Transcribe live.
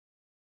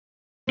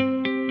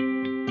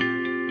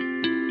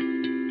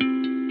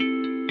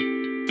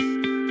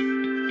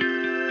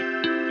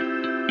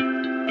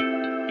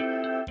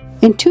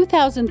In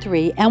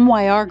 2003,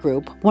 MYR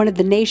Group, one of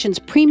the nation's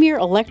premier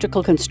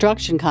electrical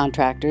construction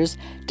contractors,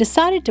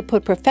 decided to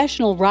put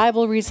professional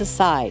rivalries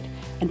aside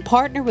and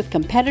partner with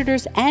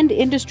competitors and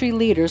industry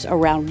leaders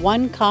around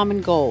one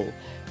common goal: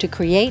 to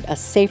create a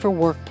safer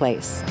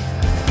workplace.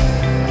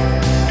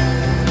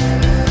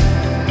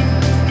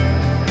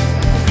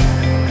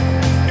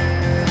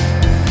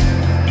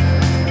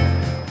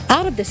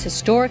 Out of this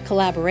historic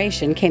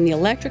collaboration came the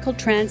Electrical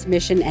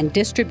Transmission and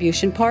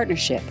Distribution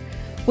Partnership,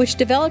 which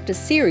developed a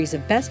series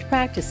of best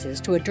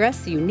practices to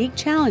address the unique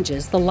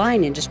challenges the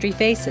line industry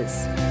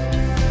faces.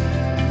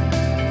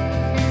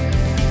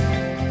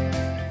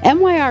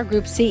 MYR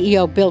Group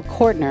CEO Bill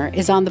Kortner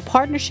is on the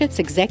partnership's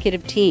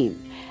executive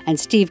team, and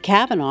Steve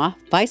Kavanaugh,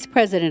 Vice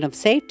President of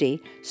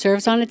Safety,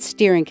 serves on its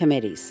steering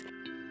committees.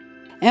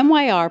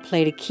 MYR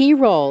played a key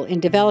role in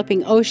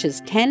developing OSHA's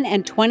 10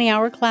 and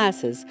 20-hour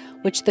classes,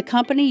 which the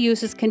company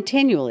uses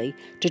continually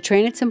to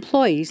train its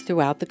employees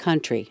throughout the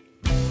country.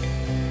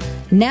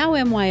 Now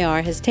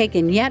MYR has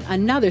taken yet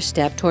another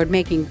step toward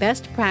making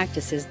best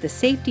practices the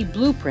safety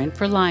blueprint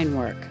for line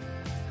work.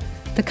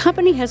 The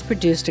company has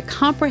produced a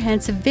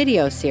comprehensive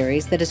video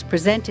series that is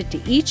presented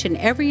to each and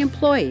every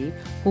employee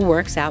who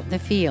works out in the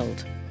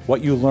field.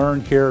 What you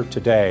learned here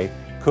today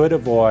could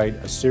avoid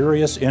a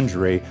serious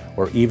injury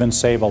or even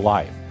save a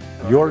life.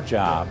 Your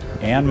job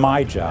and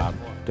my job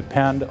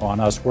depend on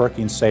us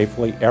working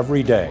safely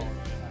every day.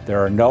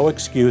 There are no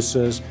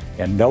excuses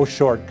and no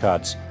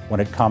shortcuts when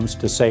it comes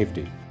to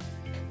safety.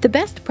 The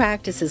best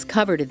practices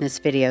covered in this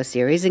video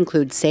series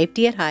include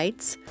safety at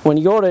heights. When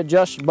you go to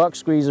adjust your buck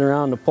squeeze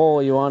around the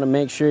pole, you want to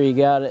make sure you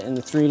got it in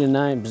the 3 to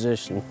 9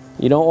 position.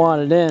 You don't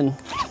want it in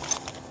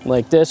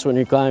like this when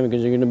you're climbing,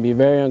 because you're going to be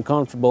very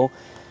uncomfortable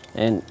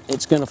and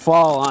it's going to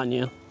fall on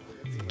you.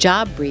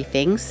 Job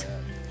briefings.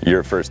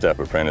 Your first step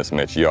apprentice,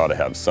 Mitch, you ought to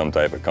have some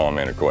type of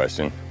comment or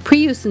question.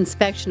 Pre-use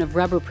inspection of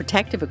rubber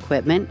protective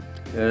equipment.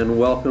 And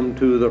welcome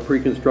to the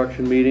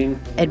pre-construction meeting.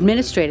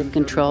 Administrative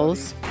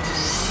controls.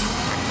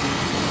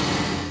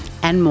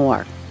 And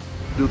more.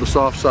 Do the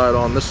soft side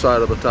on this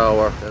side of the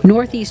tower.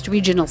 Northeast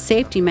Regional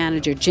Safety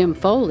Manager Jim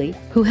Foley,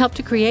 who helped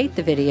to create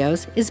the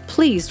videos, is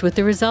pleased with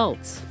the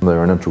results.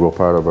 They're an integral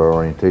part of our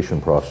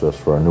orientation process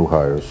for our new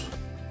hires.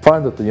 I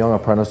find that the young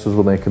apprentices,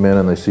 when they come in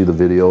and they see the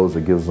videos,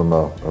 it gives them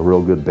a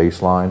real good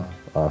baseline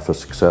for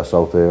success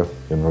out there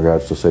in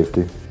regards to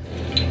safety.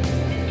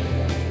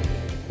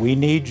 We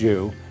need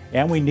you,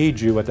 and we need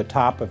you at the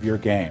top of your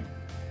game.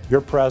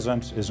 Your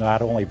presence is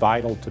not only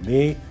vital to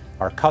me,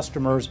 our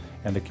customers,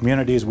 and the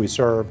communities we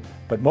serve,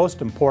 but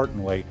most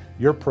importantly,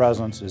 your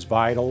presence is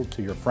vital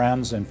to your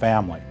friends and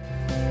family.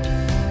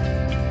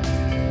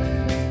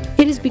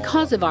 It is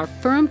because of our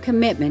firm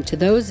commitment to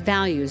those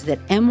values that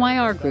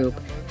MYR Group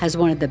has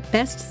one of the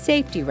best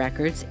safety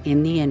records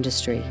in the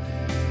industry.